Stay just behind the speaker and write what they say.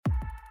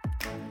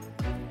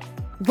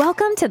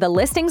Welcome to the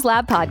Listings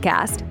Lab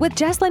podcast with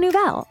Jess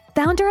LaNouvelle,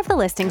 founder of the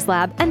Listings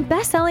Lab and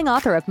best-selling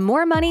author of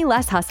More Money,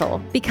 Less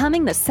Hustle,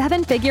 Becoming the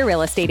Seven-Figure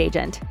Real Estate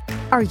Agent.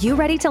 Are you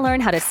ready to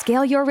learn how to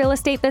scale your real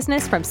estate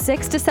business from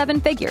 6 to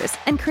 7 figures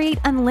and create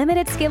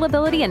unlimited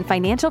scalability and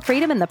financial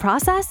freedom in the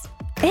process?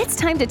 It's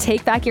time to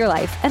take back your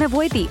life and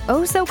avoid the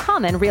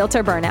oh-so-common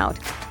realtor burnout.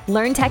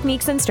 Learn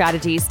techniques and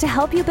strategies to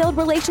help you build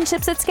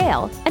relationships at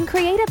scale and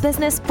create a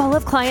business full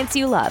of clients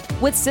you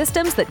love with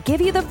systems that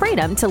give you the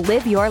freedom to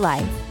live your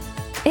life.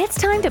 It's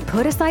time to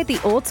put aside the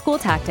old school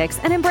tactics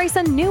and embrace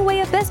a new way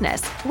of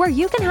business where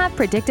you can have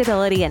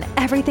predictability in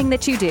everything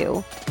that you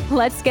do.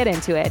 Let's get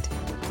into it.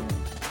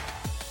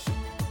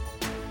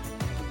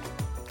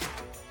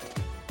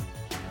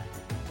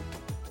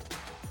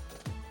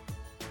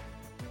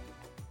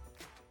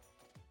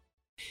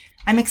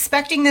 I'm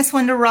expecting this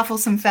one to ruffle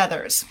some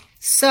feathers.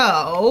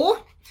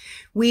 So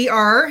we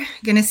are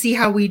going to see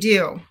how we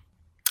do.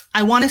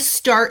 I want to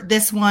start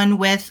this one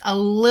with a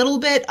little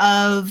bit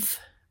of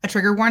a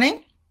trigger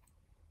warning,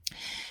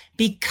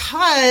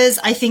 because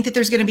I think that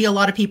there's going to be a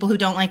lot of people who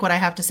don't like what I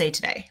have to say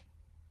today,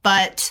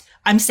 but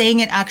I'm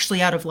saying it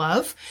actually out of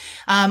love.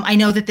 I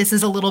know that this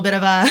is a little bit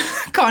of a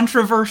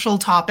controversial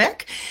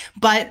topic,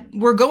 but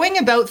we're going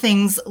about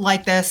things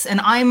like this.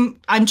 And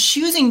I'm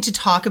choosing to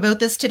talk about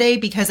this today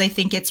because I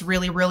think it's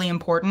really, really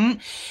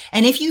important.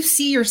 And if you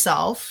see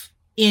yourself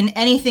in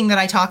anything that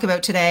I talk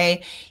about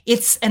today,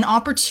 it's an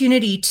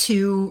opportunity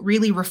to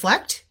really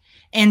reflect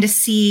and to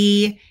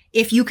see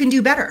if you can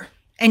do better.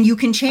 And you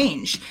can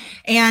change.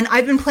 And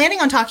I've been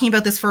planning on talking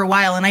about this for a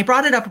while. And I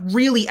brought it up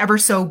really ever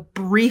so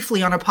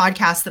briefly on a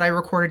podcast that I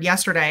recorded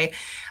yesterday,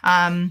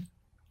 on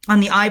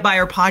the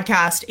iBuyer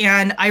podcast.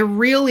 And I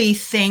really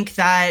think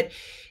that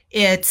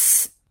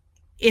it's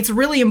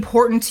really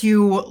important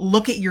to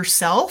look at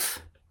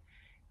yourself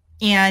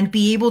and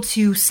be able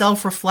to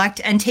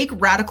self-reflect and take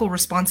radical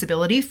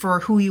responsibility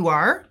for who you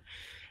are,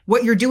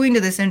 what you're doing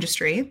to this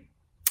industry,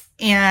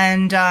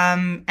 and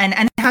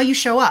how you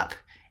show up,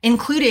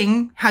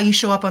 including how you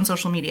show up on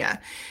social media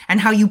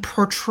and how you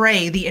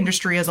portray the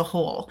industry as a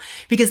whole,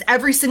 because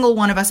every single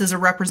one of us is a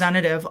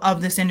representative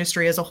of this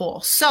industry as a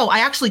whole. So I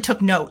actually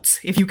took notes,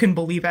 if you can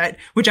believe it,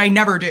 which I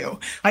never do.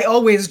 I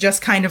always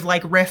just kind of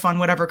like riff on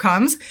whatever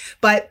comes.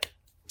 But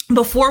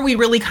before we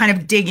really kind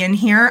of dig in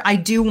here, I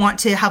do want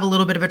to have a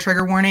little bit of a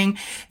trigger warning.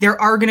 There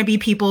are going to be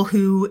people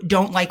who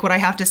don't like what I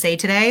have to say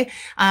today.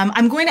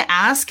 I'm going to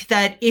ask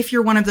that if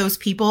you're one of those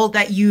people,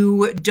 that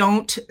you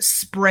don't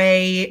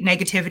spray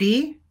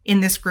negativity in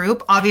this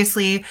group.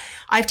 Obviously,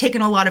 I've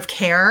taken a lot of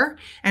care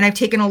and I've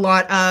taken a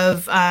lot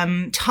of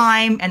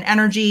time and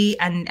energy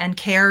and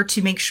care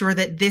to make sure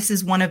that this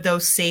is one of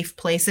those safe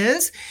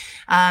places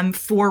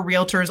for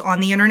realtors on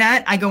the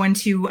internet. I go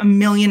into a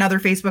million other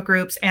Facebook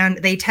groups and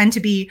they tend to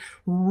be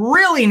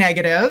really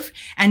negative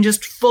and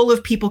just full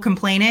of people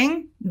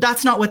complaining.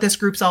 That's not what this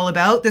group's all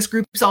about. This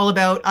group's all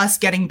about us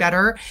getting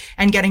better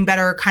and getting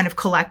better kind of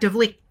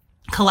collectively.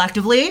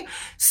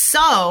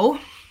 So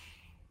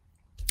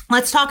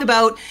let's talk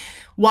about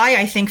why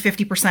I think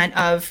 50%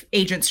 of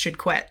agents should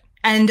quit.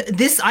 And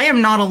this, I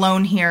am not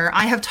alone here.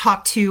 I have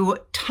talked to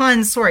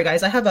tons. Sorry,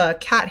 guys, I have a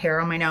cat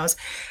hair on my nose.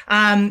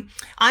 I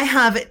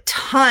have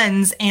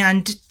tons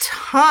and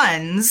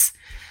tons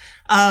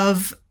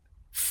of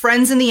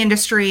friends in the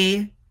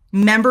industry,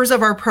 members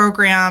of our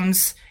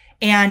programs,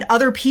 and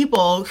other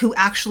people who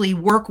actually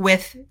work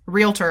with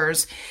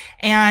realtors.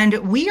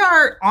 And we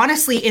are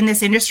honestly in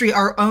this industry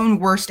our own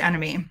worst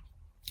enemy.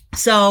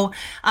 So,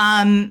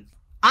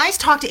 I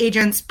talk to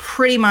agents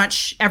pretty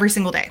much every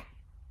single day,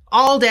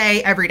 all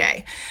day, every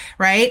day,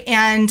 right?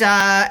 And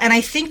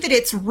I think that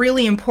it's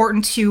really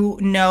important to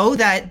know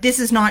that this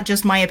is not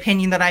just my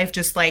opinion that I've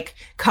just like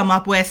come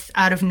up with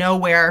out of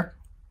nowhere.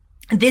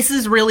 This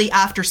is really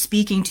after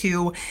speaking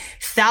to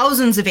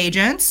thousands of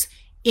agents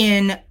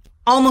in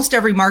almost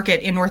every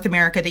market in North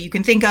America that you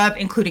can think of,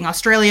 including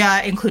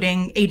Australia,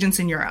 including agents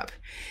in Europe.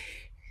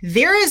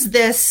 There is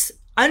this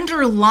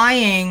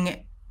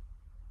underlying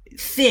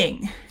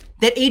thing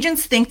that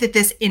agents think that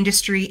this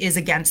industry is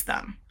against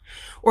them,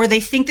 or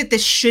they think that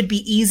this should be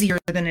easier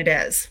than it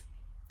is.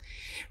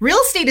 Real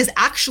estate is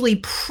actually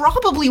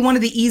probably one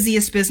of the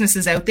easiest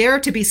businesses out there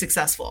to be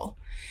successful.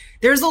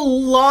 There's a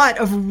lot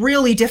of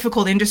really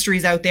difficult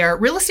industries out there.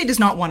 Real estate is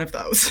not one of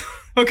those,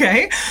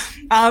 okay?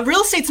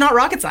 Real estate's not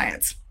rocket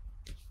science.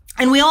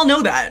 And we all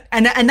know that.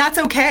 And that's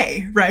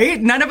okay, right?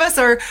 None of us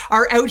are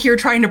out here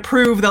trying to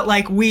prove that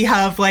like we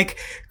have like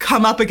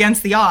come up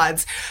against the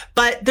odds.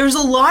 But there's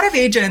a lot of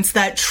agents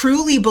that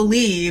truly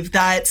believe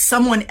that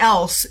someone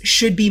else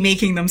should be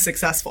making them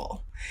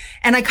successful.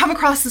 And I come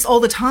across this all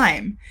the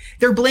time.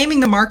 They're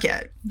blaming the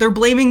market. They're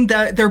blaming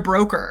their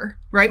broker,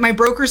 right? My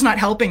broker's not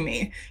helping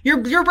me. Your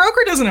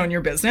broker doesn't own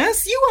your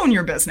business. You own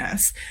your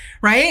business,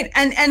 right?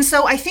 And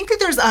so I think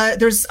that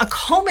there's a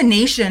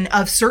culmination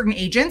of certain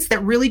agents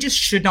that really just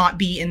should not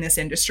be in this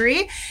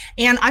industry.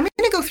 And I'm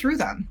going to go through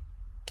them.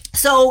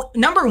 So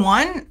number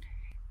one,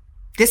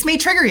 this may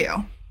trigger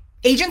you.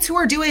 Agents who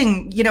are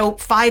doing,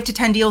 5 to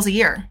 10 deals a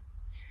year.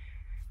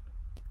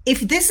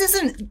 if this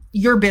isn't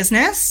your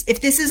business,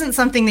 if this isn't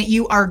something that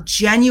you are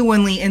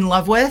genuinely in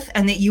love with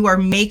and that you are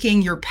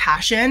making your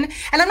passion,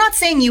 and I'm not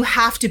saying you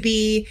have to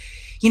be,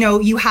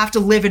 you have to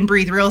live and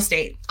breathe real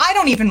estate. I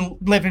don't even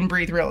live and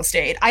breathe real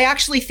estate. I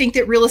actually think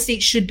that real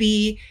estate should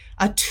be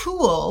a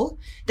tool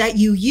that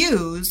you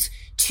use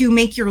to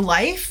make your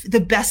life the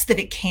best that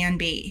it can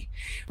be,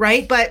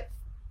 right? But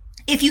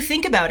if you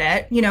think about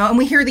it, and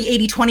we hear the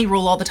 80-20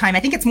 rule all the time, I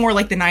think it's more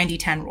like the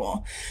 90-10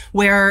 rule,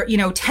 where,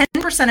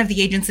 10% of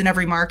the agents in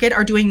every market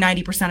are doing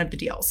 90% of the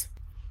deals,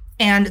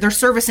 and they're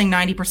servicing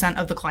 90%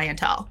 of the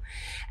clientele.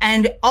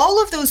 And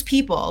all of those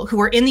people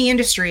who are in the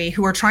industry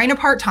who are trying to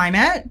part-time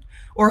it,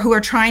 or who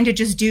are trying to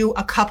just do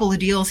a couple of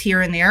deals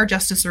here and there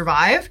just to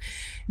survive,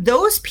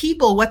 those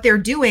people, what they're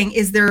doing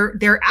is they're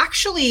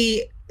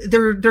diluting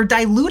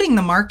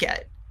the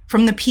market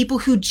from the people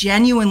who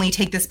genuinely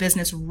take this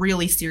business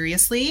really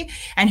seriously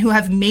and who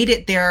have made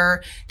it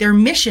their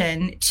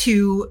mission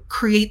to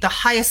create the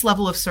highest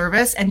level of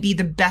service and be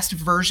the best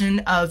version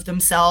of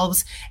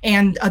themselves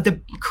and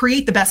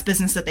create the best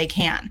business that they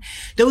can.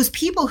 Those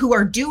people who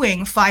are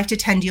doing 5 to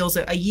 10 deals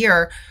a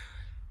year,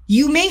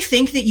 you may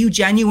think that you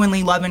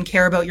genuinely love and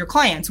care about your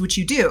clients, which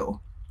you do.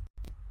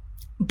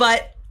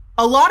 But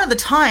a lot of the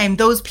time,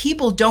 those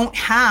people don't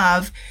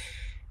have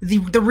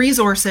the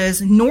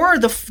resources nor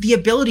the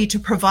ability to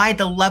provide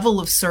the level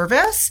of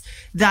service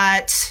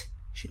that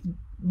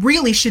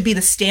really should be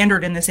the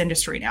standard in this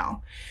industry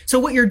now. So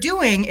what you're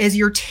doing is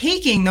you're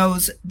taking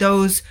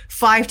those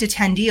 5 to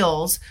 10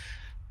 deals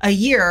a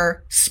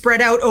year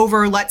spread out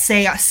over, let's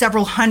say,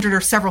 several hundred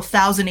or several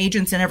thousand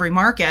agents in every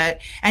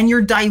market, and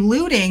you're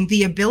diluting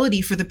the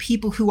ability for the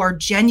people who are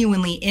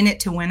genuinely in it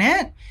to win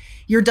it.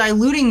 You're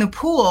diluting the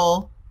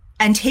pool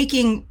and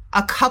taking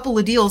a couple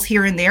of deals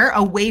here and there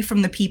away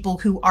from the people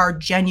who are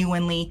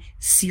genuinely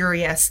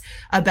serious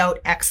about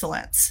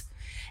excellence.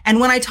 And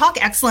when I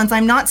talk excellence,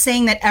 I'm not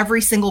saying that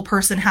every single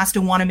person has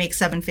to want to make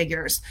 7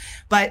 figures,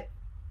 but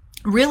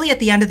really at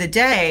the end of the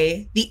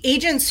day, the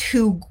agents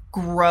who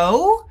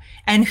grow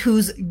and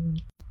whose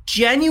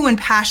genuine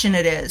passion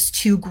it is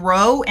to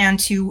grow and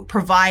to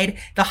provide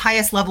the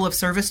highest level of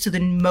service to the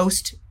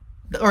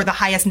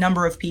highest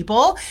number of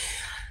people,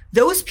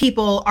 those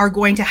people are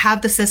going to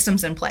have the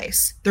systems in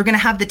place. They're going to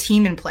have the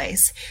team in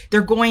place.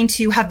 They're going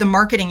to have the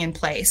marketing in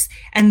place,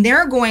 and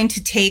they're going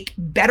to take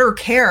better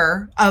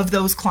care of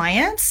those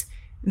clients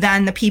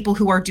than the people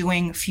who are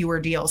doing fewer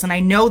deals. And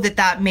I know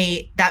that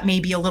may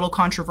be a little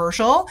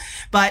controversial,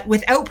 but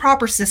without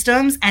proper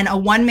systems and a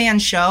one-man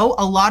show,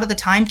 a lot of the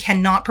time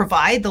cannot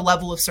provide the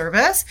level of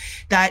service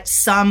that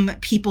some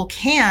people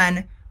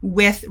can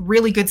with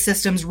really good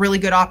systems, really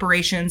good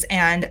operations,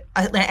 and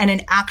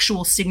an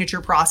actual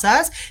signature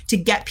process to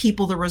get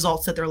people the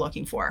results that they're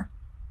looking for.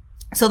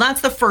 So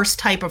that's the first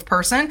type of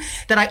person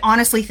that I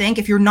honestly think,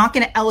 if you're not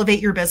going to elevate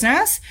your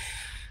business,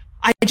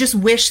 I just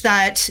wish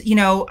that,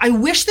 I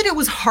wish that it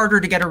was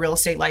harder to get a real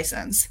estate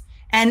license.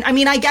 And I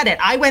mean, I get it.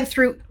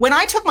 When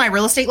I took my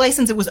real estate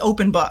license, it was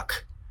open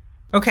book.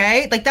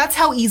 Okay. Like, that's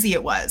how easy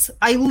it was.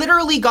 I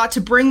literally got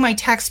to bring my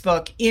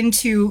textbook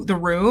into the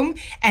room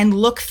and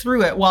look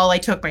through it while I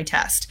took my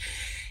test.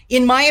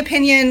 In my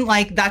opinion,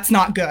 like, that's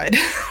not good,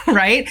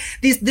 right?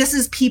 This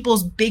is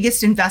people's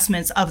biggest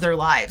investments of their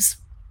lives.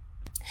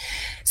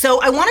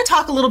 So I want to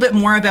talk a little bit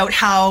more about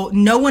how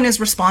no one is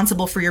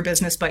responsible for your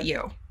business but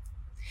you.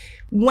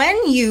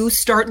 When you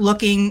start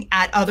looking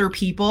at other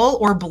people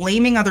or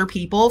blaming other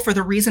people for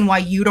the reason why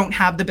you don't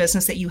have the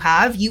business that you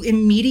have, you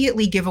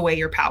immediately give away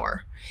your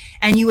power.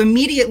 And you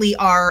immediately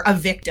are a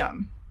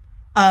victim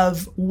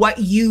of what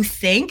you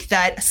think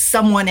that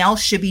someone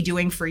else should be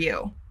doing for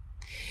you.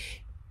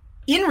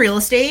 In real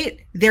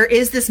estate, there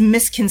is this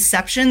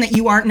misconception that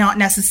you are not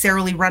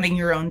necessarily running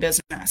your own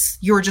business.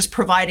 You're just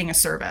providing a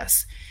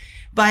service.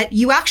 But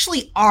you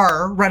actually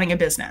are running a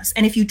business.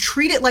 And if you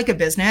treat it like a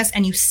business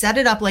and you set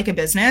it up like a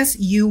business,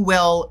 you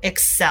will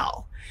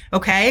excel.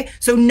 Okay?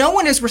 So no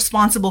one is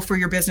responsible for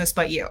your business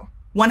but you.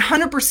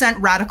 100%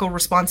 radical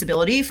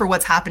responsibility for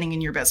what's happening in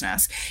your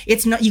business.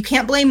 You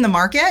can't blame the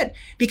market,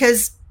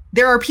 because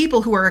there are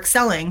people who are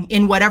excelling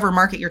in whatever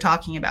market you're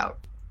talking about.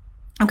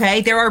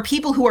 Okay. There are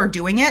people who are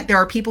doing it. There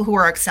are people who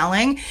are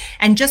excelling.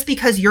 And just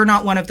because you're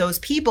not one of those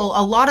people,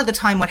 a lot of the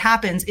time what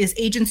happens is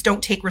agents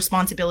don't take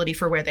responsibility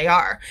for where they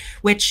are,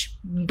 which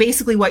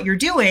basically what you're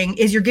doing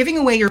is you're giving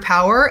away your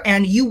power,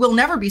 and you will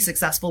never be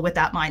successful with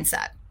that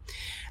mindset.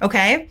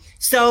 Okay.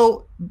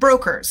 So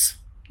brokers.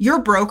 Your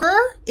broker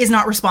is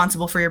not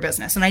responsible for your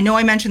business. And I know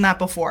I mentioned that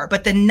before,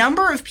 but the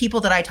number of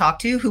people that I talk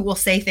to who will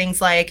say things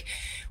like,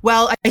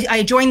 well,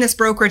 I joined this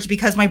brokerage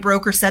because my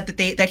broker said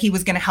that he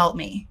was going to help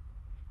me.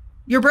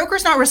 Your broker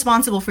is not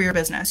responsible for your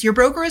business. Your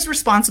broker is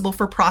responsible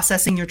for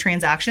processing your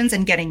transactions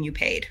and getting you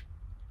paid.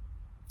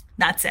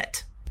 That's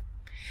it.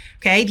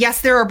 Okay.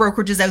 Yes, there are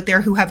brokerages out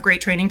there who have great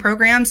training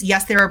programs.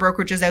 Yes, there are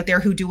brokerages out there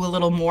who do a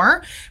little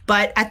more,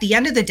 but at the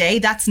end of the day,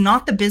 that's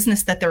not the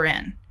business that they're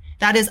in.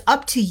 That is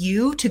up to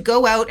you to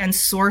go out and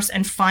source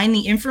and find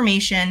the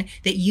information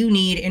that you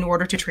need in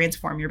order to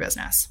transform your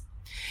business.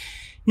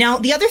 Now,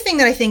 the other thing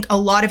that I think a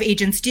lot of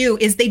agents do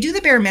is they do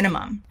the bare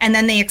minimum and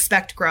then they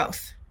expect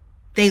growth.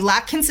 They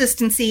lack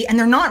consistency and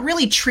they're not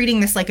really treating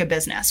this like a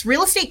business.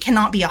 Real estate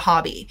cannot be a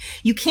hobby.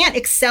 You can't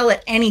excel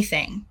at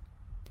anything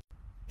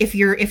if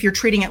you're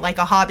treating it like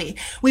a hobby.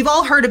 We've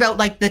all heard about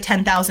like the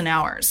 10,000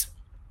 hours,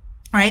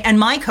 right? And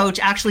my coach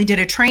actually did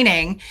a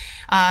training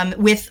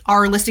with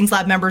our Listings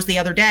Lab members the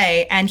other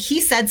day, and he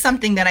said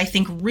something that I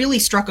think really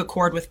struck a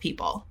chord with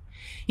people.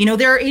 You know,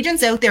 there are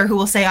agents out there who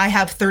will say, I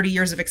have 30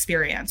 years of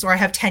experience or I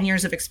have 10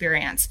 years of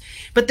experience.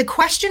 But the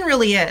question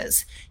really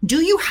is,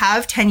 do you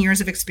have 10 years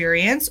of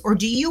experience or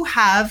do you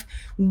have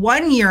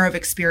 1 year of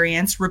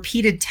experience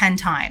repeated 10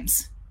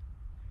 times?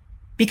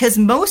 Because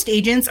most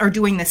agents are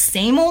doing the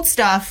same old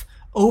stuff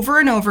over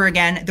and over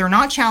again. They're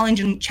not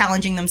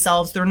challenging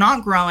themselves. They're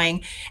not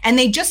growing. And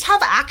they just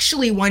have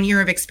actually 1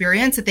 year of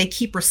experience that they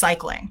keep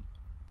recycling.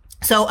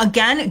 So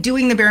again,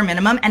 doing the bare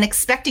minimum and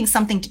expecting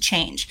something to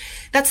change.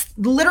 That's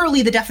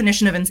literally the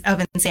definition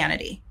of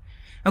insanity.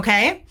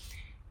 Okay?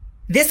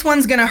 This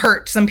one's going to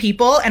hurt some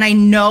people. And I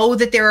know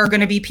that there are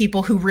going to be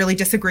people who really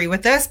disagree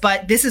with this,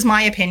 but this is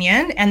my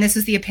opinion. And this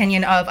is the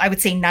opinion of, I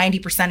would say,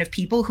 90% of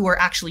people who are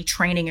actually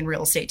training in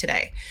real estate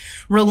today.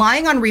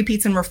 Relying on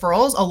repeats and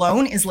referrals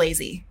alone is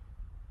lazy.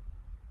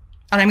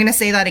 And I'm going to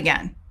say that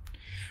again.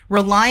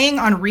 Relying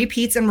on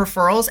repeats and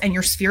referrals and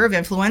your sphere of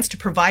influence to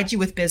provide you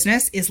with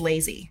business is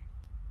lazy.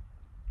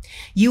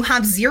 You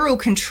have zero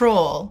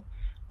control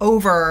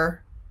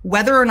over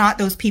whether or not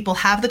those people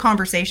have the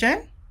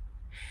conversation,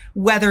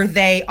 whether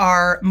they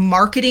are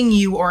marketing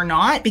you or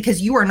not,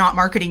 because you are not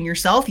marketing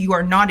yourself. You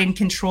are not in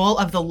control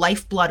of the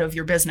lifeblood of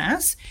your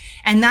business.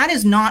 And that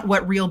is not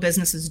what real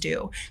businesses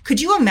do.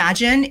 Could you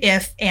imagine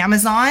if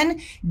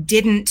Amazon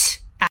didn't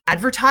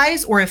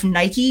advertise, or if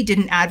Nike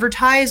didn't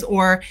advertise,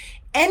 or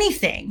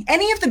anything,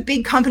 any of the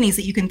big companies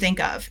that you can think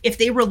of, if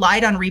they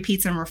relied on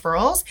repeats and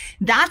referrals?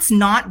 That's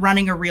not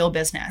running a real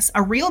business.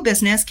 A real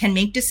business can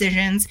make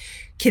decisions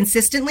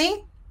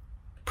consistently,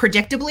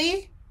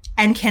 predictably,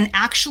 and can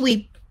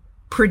actually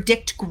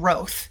predict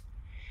growth.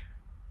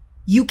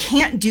 You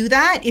can't do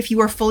that if you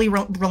are fully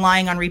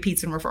relying on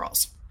repeats and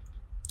referrals.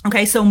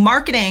 Okay, so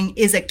marketing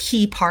is a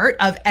key part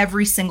of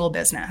every single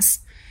business.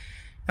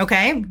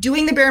 Okay,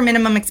 doing the bare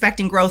minimum,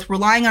 expecting growth,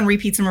 relying on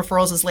repeats and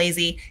referrals is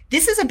lazy.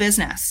 This is a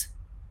business.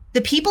 The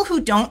people who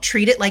don't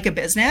treat it like a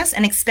business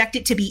and expect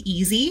it to be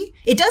easy,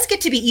 it does get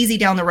to be easy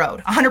down the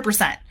road,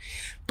 100%.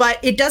 But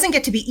it doesn't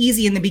get to be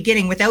easy in the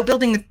beginning without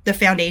building the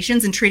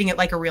foundations and treating it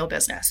like a real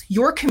business.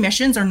 Your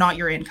commissions are not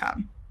your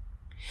income.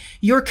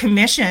 Your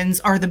commissions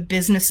are the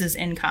business's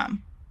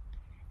income.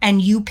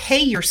 And you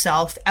pay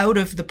yourself out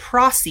of the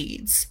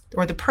proceeds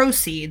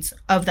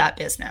of that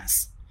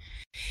business.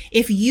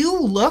 If you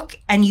look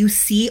and you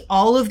see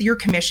all of your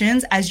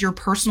commissions as your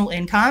personal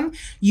income,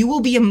 you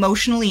will be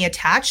emotionally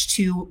attached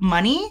to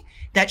money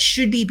that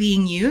should be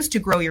being used to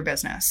grow your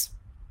business.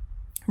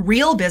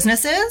 Real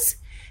businesses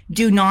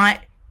do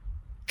not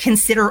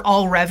consider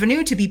all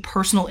revenue to be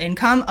personal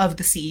income of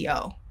the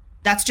CEO.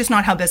 That's just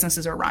not how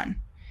businesses are run.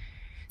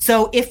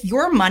 So if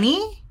your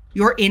money,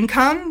 your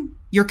income,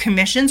 your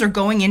commissions are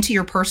going into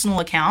your personal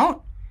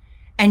account,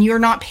 and you're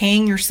not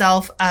paying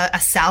yourself a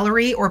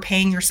salary or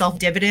paying yourself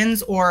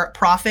dividends or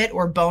profit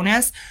or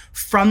bonus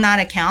from that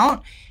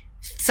account,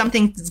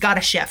 something's got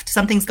to shift.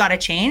 Something's got to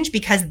change,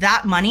 because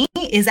that money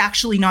is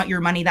actually not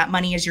your money. That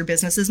money is your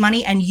business's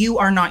money, and you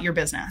are not your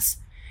business.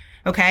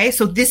 Okay,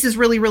 so this is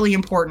really, really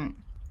important.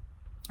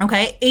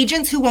 Okay,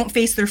 agents who won't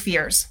face their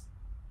fears.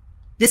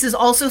 This is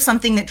also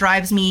something that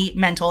drives me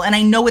mental. And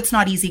I know it's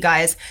not easy,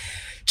 guys.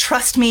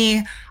 Trust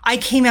me, I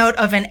came out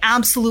of an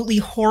absolutely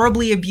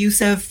horribly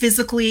abusive,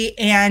 physically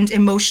and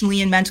emotionally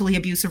and mentally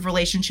abusive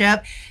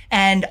relationship.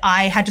 And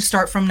I had to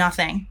start from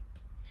nothing.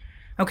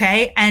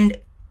 Okay. And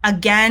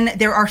again,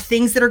 there are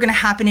things that are going to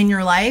happen in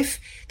your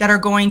life that are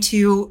going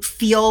to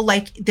feel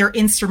like they're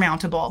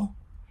insurmountable.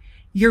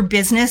 Your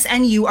business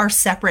and you are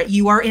separate.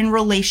 You are in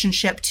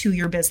relationship to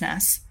your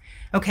business.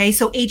 Okay.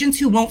 So agents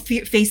who won't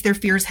face their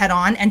fears head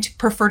on and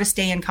prefer to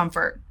stay in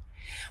comfort.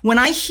 When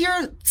I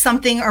hear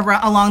something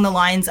along the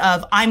lines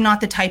of, I'm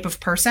not the type of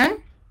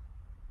person,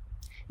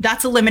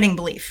 that's a limiting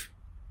belief.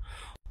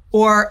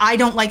 Or I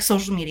don't like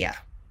social media.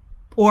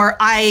 Or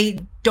I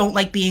don't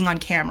like being on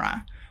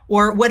camera.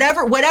 Or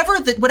whatever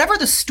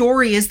the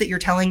story is that you're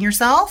telling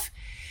yourself,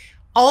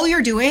 all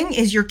you're doing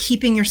is you're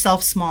keeping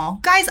yourself small.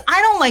 Guys, I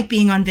don't like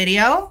being on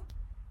video.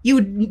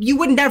 You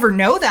would never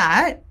know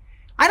that.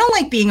 I don't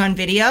like being on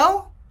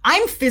video.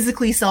 I'm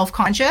physically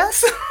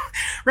self-conscious,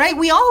 right?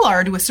 We all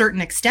are to a certain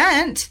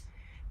extent,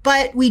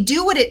 but we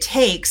do what it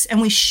takes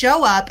and we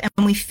show up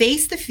and we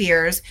face the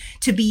fears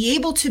to be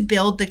able to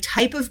build the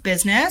type of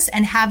business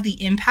and have the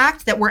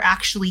impact that we're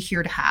actually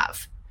here to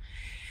have.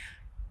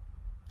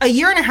 A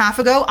year and a half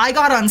ago, I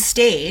got on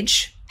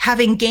stage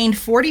having gained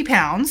 40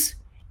 pounds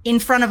in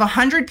front of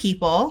 100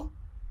 people,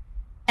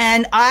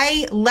 and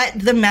I let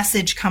the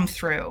message come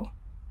through.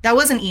 That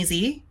wasn't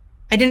easy.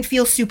 I didn't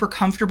feel super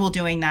comfortable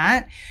doing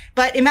that.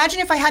 But imagine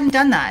if I hadn't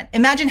done that.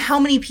 Imagine how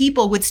many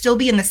people would still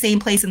be in the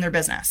same place in their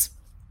business,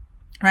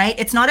 right?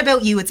 It's not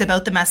about you. It's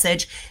about the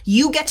message.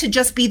 You get to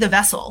just be the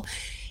vessel.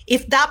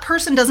 If that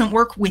person doesn't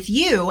work with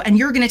you and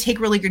you're going to take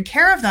really good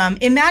care of them,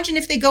 imagine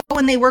if they go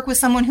and they work with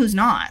someone who's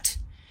not.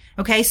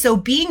 Okay. So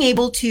being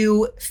able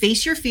to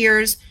face your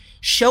fears,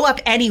 show up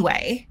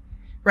anyway,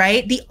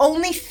 right? The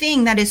only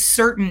thing that is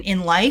certain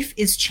in life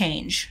is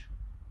change.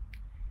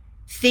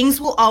 Things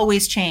will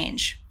always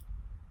change.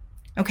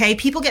 Okay.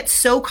 People get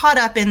so caught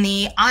up in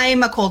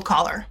I'm a cold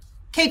caller.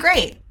 Okay,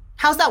 great.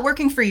 How's that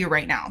working for you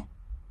right now?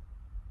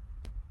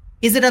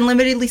 Is it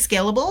unlimitedly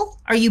scalable?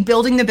 Are you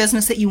building the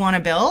business that you want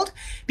to build?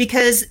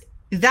 Because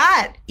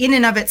that in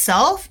and of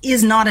itself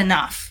is not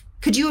enough.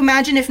 Could you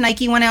imagine if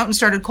Nike went out and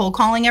started cold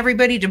calling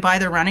everybody to buy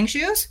their running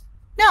shoes?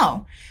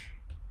 No.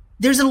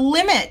 There's a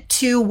limit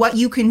to what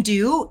you can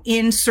do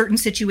in certain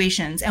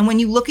situations. And when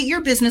you look at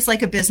your business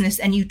like a business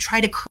and you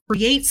try to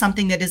create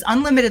something that is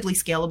unlimitedly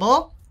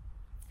scalable,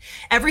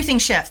 everything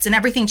shifts and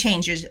everything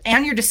changes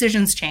and your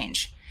decisions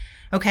change.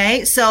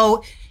 Okay.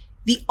 So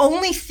the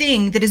only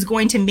thing that is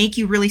going to make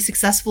you really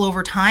successful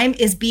over time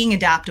is being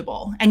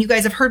adaptable. And you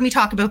guys have heard me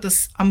talk about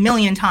this a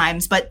million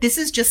times, but this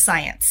is just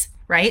science,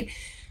 right?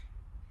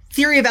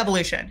 Theory of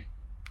evolution.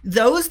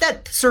 Those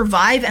that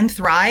survive and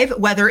thrive,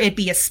 whether it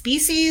be a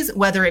species,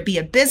 whether it be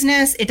a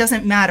business, it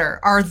doesn't matter,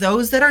 are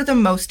those that are the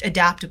most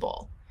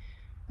adaptable.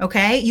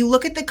 Okay? You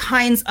look at the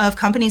kinds of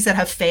companies that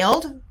have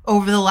failed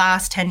over the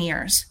last 10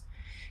 years.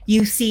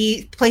 You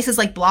see places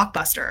like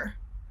Blockbuster,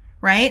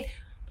 right?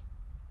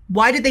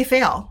 Why did they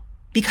fail?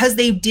 Because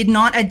they did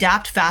not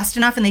adapt fast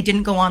enough and they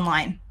didn't go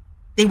online.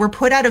 They were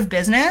put out of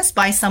business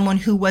by someone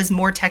who was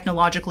more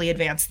technologically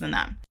advanced than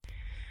them.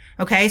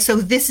 Okay, so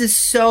this is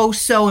so,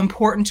 so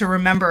important to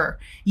remember.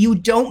 You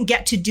don't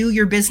get to do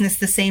your business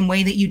the same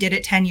way that you did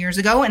it 10 years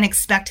ago and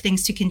expect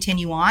things to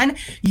continue on.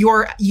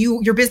 Your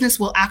business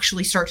will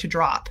actually start to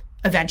drop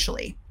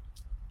eventually.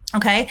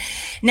 Okay.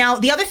 Now,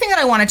 the other thing that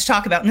I wanted to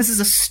talk about, and this is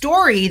a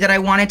story that I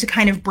wanted to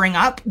kind of bring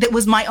up that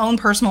was my own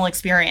personal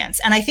experience.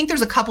 And I think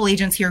there's a couple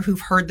agents here who've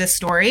heard this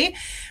story,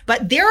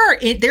 but there are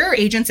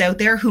agents out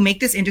there who make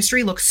this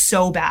industry look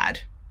so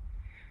bad.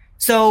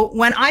 So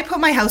when I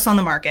put my house on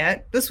the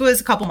market, this was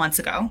a couple months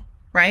ago,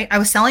 right? I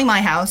was selling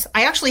my house.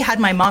 I actually had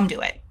my mom do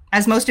it.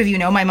 As most of you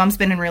know, my mom's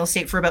been in real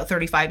estate for about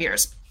 35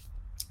 years.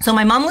 So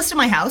my mom listed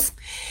my house.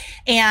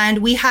 And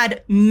we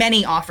had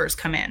many offers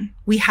come in.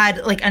 We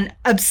had like an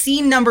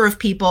obscene number of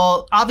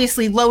people,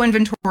 obviously low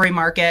inventory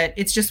market.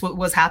 It's just what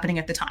was happening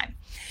at the time.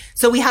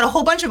 So we had a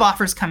whole bunch of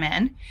offers come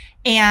in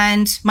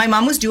and my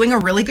mom was doing a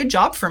really good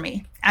job for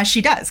me, as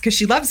she does, because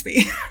she loves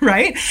me,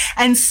 right?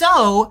 And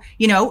so,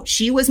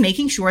 she was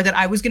making sure that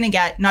I was going to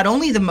get not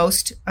only the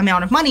most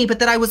amount of money, but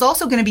that I was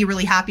also going to be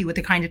really happy with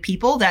the kind of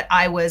people that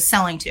I was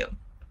selling to,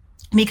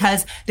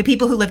 because the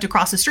people who lived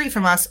across the street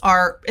from us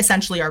are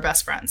essentially our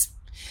best friends.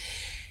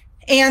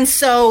 And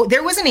so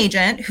there was an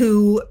agent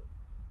who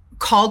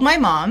called my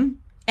mom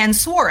and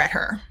swore at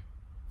her.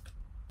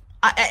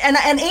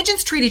 And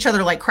agents treat each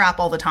other like crap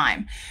all the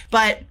time.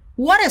 But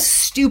what a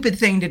stupid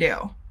thing to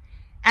do.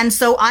 And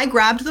so I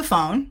grabbed the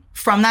phone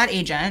from that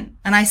agent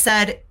and I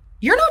said,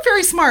 "You're not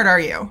very smart, are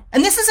you?"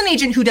 And this is an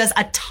agent who does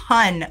a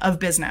ton of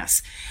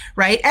business,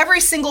 right? Every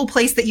single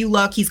place that you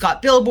look, he's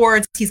got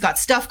billboards, he's got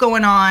stuff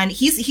going on.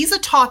 He's a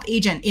top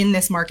agent in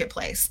this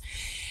marketplace.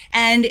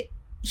 And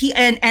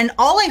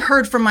all I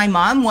heard from my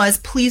mom was,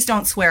 "Please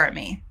don't swear at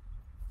me."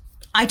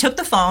 I took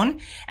the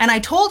phone and I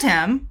told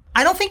him,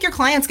 "I don't think your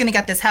client's going to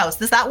get this house.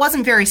 That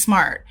wasn't very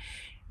smart.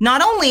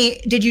 Not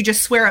only did you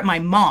just swear at my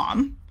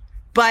mom,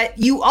 but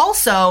you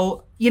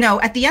also,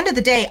 at the end of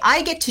the day,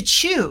 I get to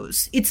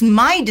choose. It's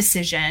my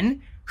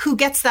decision who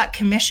gets that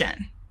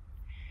commission.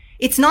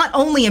 It's not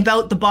only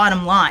about the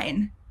bottom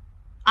line.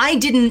 I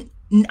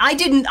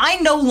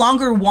no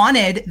longer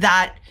wanted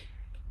that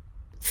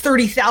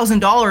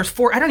 $30,000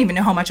 for, I don't even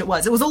know how much it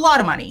was. It was a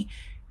lot of money.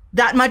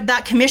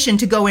 That commission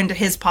to go into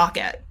his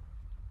pocket.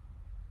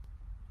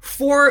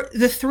 For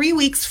the 3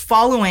 weeks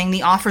following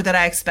the offer that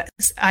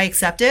I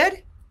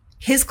accepted,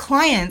 his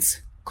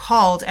clients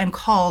called and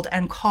called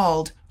and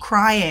called,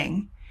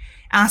 crying,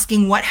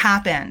 asking what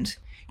happened,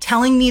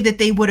 telling me that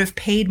they would have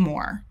paid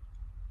more.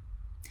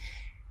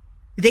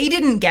 They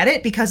didn't get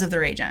it because of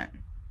their agent.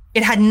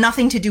 It had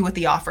nothing to do with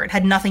the offer. It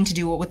had nothing to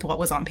do with what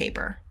was on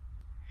paper.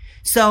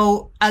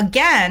 So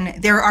again,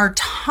 there are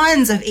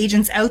tons of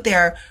agents out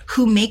there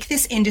who make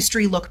this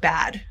industry look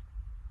bad.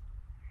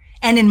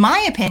 And in my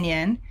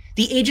opinion,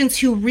 the agents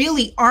who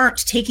really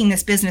aren't taking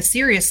this business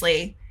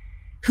seriously,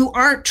 who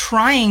aren't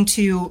trying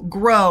to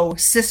grow,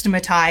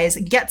 systematize,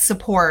 get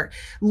support,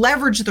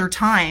 leverage their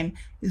time,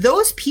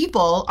 those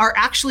people are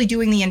actually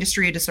doing the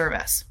industry a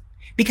disservice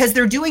because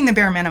they're doing the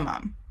bare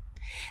minimum.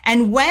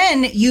 And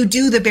when you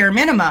do the bare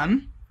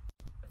minimum,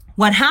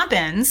 what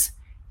happens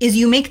is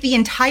you make the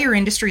entire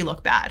industry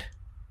look bad.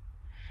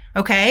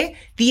 Okay?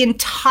 The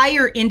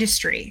entire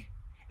industry.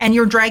 And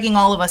you're dragging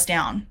all of us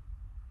down.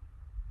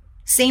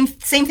 Same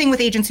thing with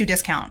agents who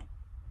discount.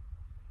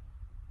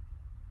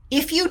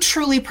 If you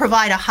truly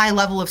provide a high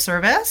level of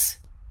service,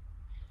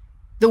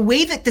 the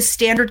way that the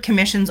standard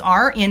commissions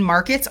are in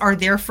markets are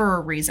there for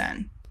a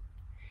reason.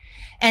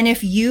 And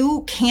if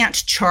you can't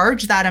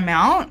charge that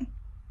amount,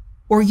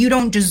 or you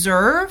don't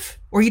deserve,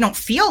 or you don't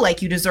feel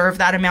like you deserve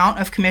that amount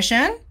of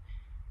commission,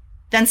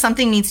 then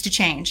something needs to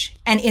change.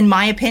 And in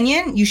my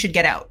opinion, you should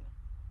get out.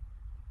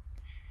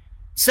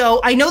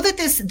 So I know that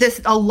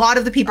this a lot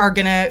of the people are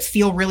going to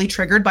feel really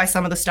triggered by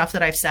some of the stuff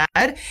that I've said.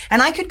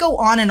 And I could go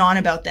on and on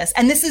about this.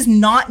 And this is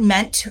not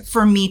meant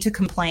for me to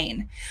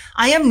complain.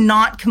 I am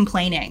not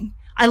complaining.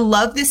 I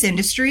love this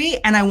industry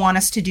and I want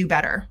us to do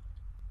better.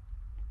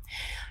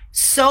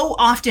 So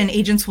often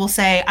agents will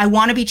say, I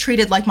want to be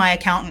treated like my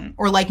accountant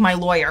or like my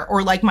lawyer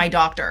or like my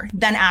doctor.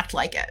 Then act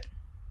like it.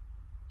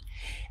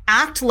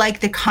 Act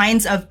like the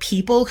kinds of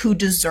people who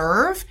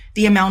deserve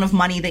the amount of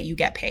money that you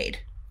get paid.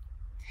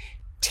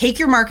 Take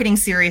your marketing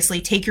seriously,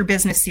 take your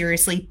business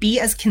seriously, be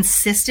as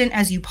consistent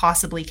as you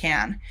possibly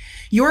can.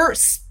 Your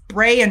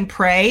spray and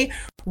pray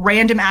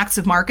random acts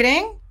of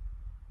marketing,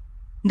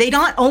 they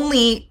not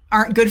only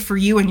aren't good for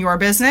you and your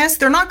business,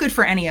 they're not good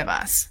for any of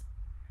us.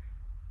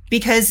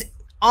 Because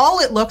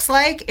all it looks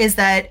like is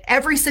that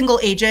every single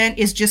agent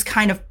is just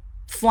kind of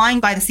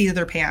flying by the seat of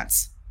their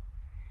pants.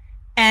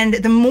 And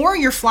the more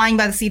you're flying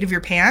by the seat of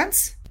your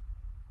pants,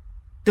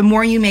 the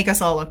more you make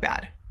us all look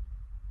bad.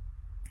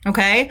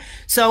 Okay.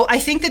 So I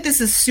think that this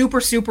is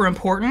super, super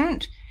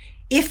important.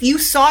 If you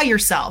saw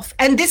yourself,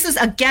 and this is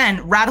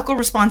again, radical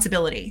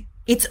responsibility.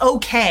 It's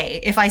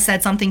okay if I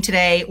said something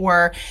today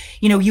or,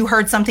 you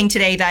heard something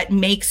today that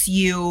makes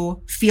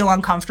you feel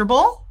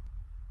uncomfortable.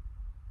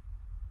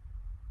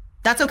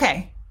 That's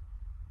okay.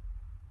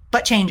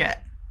 But change it.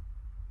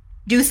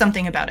 Do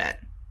something about it.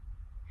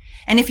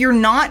 And if you're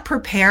not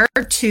prepared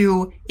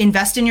to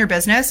invest in your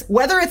business,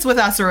 whether it's with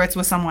us or it's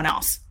with someone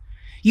else,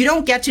 you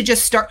don't get to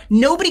just start.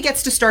 Nobody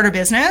gets to start a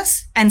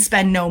business and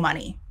spend no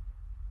money.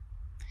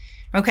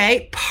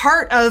 Okay.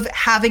 Part of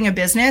having a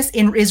business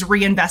is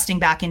reinvesting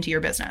back into your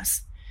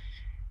business.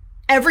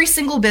 Every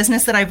single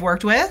business that I've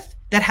worked with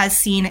that has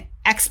seen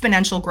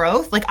exponential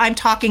growth, like I'm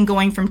talking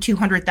going from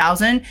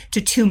 $200,000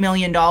 to $2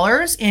 million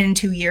in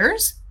 2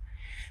 years,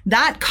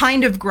 that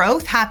kind of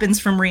growth happens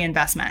from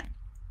reinvestment.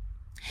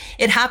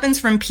 It happens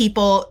from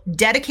people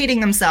dedicating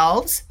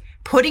themselves,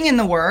 putting in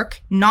the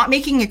work, not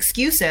making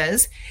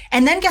excuses.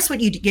 And then guess what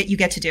you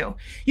get to do?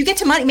 You get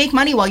to make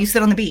money while you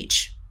sit on the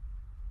beach,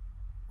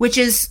 which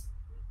is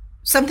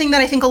something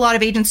that I think a lot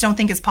of agents don't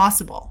think is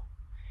possible.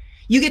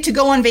 You get to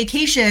go on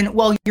vacation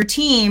while your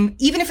team,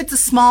 even if it's a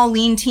small,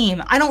 lean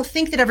team, I don't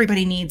think that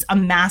everybody needs a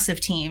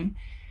massive team.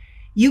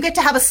 You get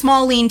to have a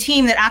small, lean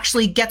team that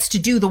actually gets to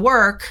do the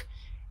work,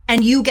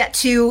 and you get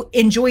to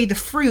enjoy the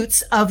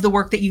fruits of the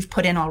work that you've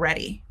put in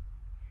already.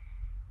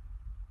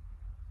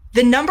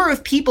 The number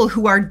of people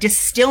who are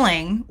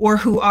distilling or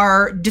who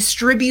are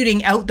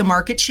distributing out the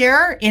market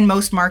share in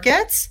most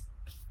markets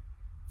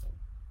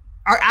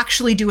are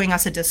actually doing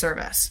us a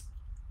disservice.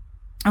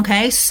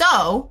 Okay,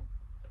 so,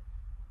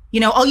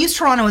 I'll use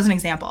Toronto as an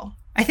example.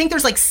 I think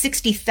there's like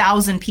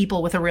 60,000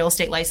 people with a real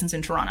estate license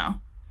in Toronto.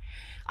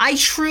 I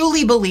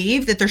truly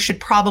believe that there should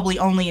probably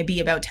only be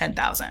about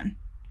 10,000.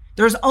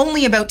 There's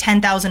only about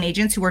 10,000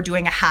 agents who are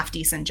doing a half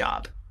decent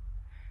job.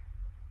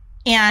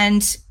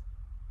 And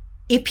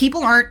if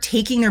people aren't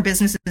taking their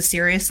businesses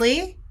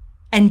seriously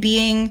and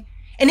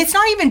it's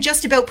not even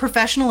just about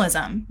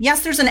professionalism.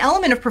 Yes, there's an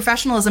element of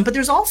professionalism, but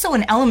there's also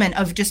an element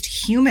of just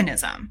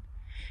humanism.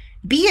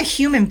 Be a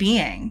human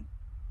being.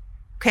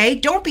 Okay?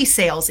 Don't be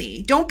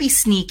salesy. Don't be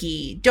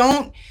sneaky.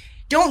 Don't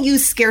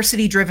use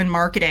scarcity driven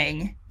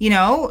marketing.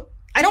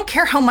 I don't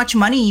care how much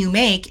money you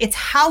make. It's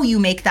how you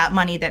make that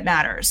money that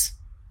matters.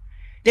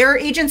 There are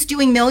agents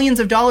doing millions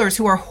of dollars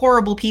who are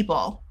horrible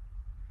people.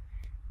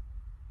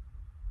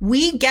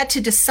 We get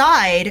to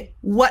decide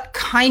what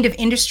kind of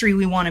industry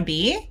we want to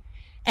be.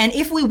 And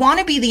if we want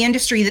to be the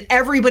industry that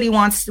everybody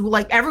wants,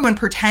 like everyone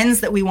pretends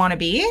that we want to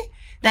be,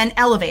 then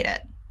elevate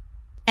it.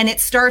 And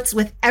it starts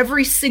with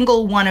every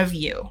single one of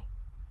you.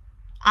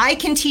 I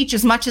can teach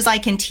as much as I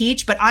can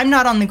teach, but I'm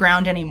not on the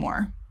ground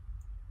anymore.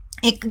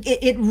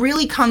 It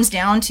really comes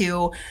down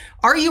to,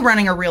 are you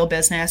running a real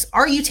business?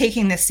 Are you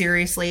taking this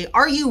seriously?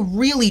 Are you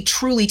really,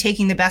 truly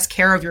taking the best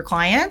care of your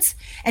clients?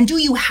 And do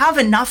you have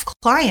enough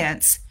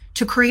clients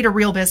to create a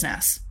real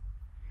business?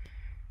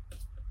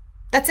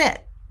 That's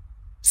it.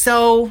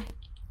 So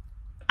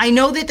I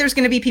know that there's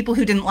going to be people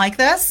who didn't like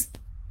this.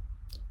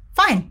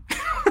 Fine.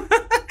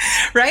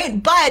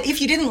 Right? But if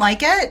you didn't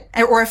like it,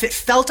 or if it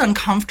felt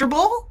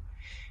uncomfortable,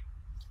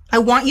 I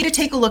want you to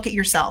take a look at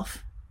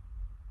yourself.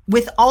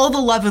 With all the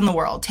love in the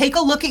world, take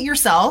a look at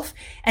yourself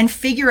and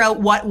figure out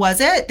what was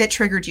it that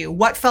triggered you?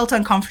 What felt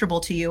uncomfortable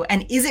to you?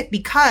 And is it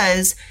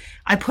because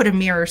I put a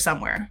mirror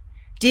somewhere?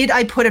 Did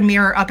I put a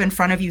mirror up in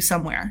front of you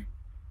somewhere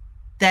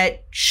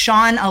that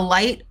shone a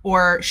light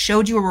or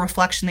showed you a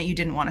reflection that you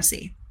didn't want to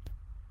see?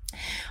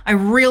 I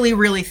really,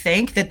 really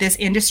think that this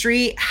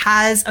industry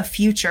has a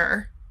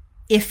future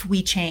if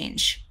we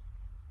change.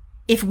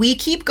 If we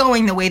keep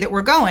going the way that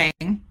we're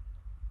going,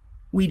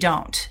 we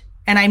don't.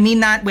 And I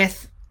mean that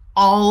with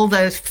all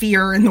the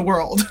fear in the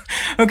world.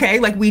 Okay.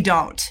 Like we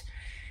don't.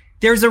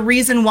 There's a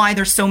reason why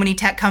there's so many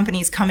tech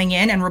companies coming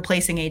in and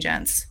replacing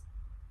agents.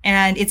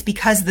 And it's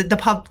because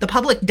the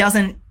public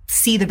doesn't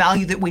see the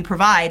value that we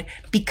provide,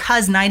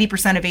 because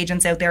 90% of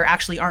agents out there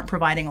actually aren't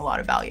providing a lot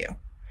of value.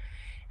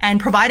 And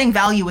providing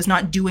value is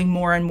not doing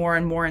more and more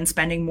and more and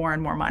spending more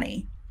and more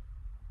money.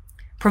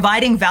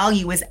 Providing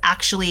value is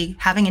actually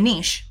having a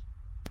niche,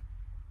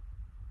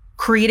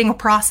 creating a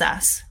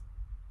process,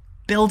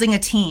 building a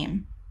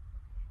team,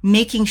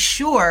 making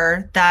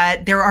sure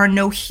that there are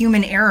no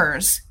human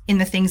errors in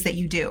the things that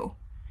you do.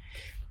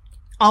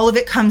 All of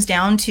it comes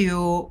down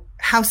to,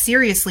 how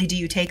seriously do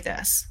you take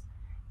this?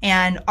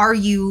 And are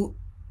you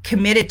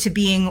committed to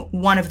being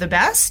one of the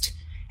best?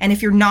 And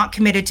if you're not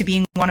committed to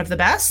being one of the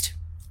best,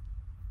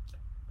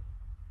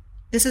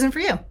 this isn't for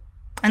you.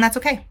 And that's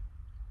okay.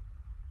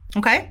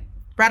 Okay?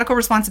 Radical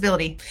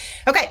responsibility.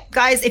 Okay,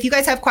 guys, if you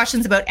guys have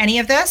questions about any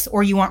of this,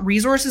 or you want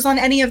resources on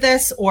any of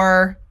this,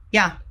 or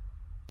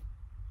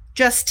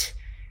just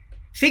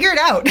figure it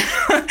out.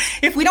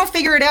 If we don't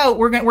figure it out,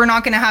 we're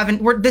not going to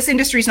have, this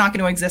industry is not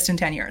going to exist in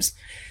 10 years.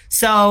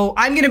 So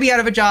I'm going to be out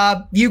of a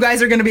job. You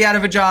guys are going to be out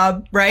of a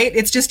job, right?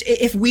 It's just,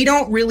 if we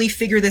don't really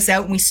figure this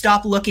out and we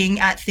stop looking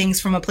at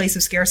things from a place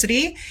of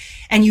scarcity,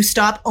 and you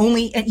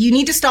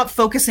need to stop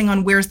focusing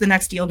on where's the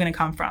next deal going to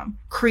come from.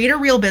 Create a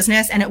real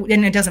business, and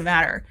it doesn't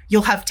matter.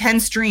 You'll have 10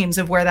 streams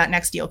of where that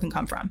next deal can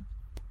come from.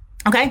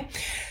 Okay?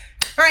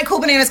 All right, cool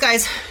bananas,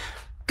 guys.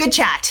 Good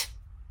chat.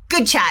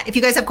 Good chat. If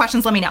you guys have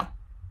questions, let me know.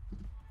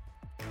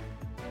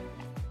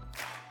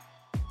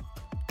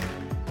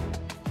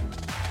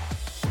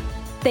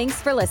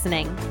 Thanks for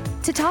listening.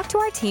 To talk to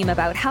our team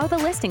about how the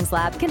Listings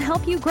Lab can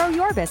help you grow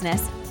your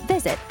business,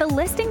 visit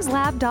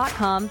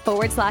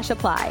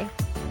thelistingslab.com/apply.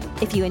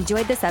 If you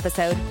enjoyed this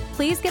episode,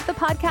 please give the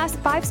podcast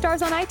 5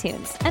 stars on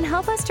iTunes and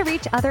help us to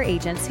reach other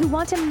agents who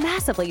want to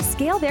massively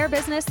scale their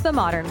business the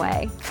modern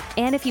way.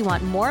 And if you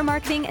want more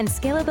marketing and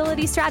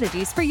scalability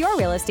strategies for your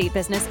real estate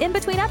business in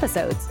between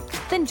episodes,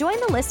 then join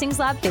the Listings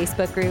Lab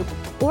Facebook group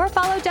or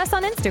follow Jess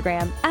on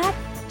Instagram at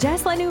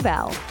Jess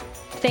LaNouvelle.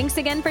 Thanks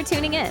again for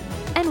tuning in,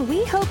 and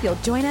we hope you'll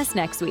join us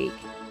next week.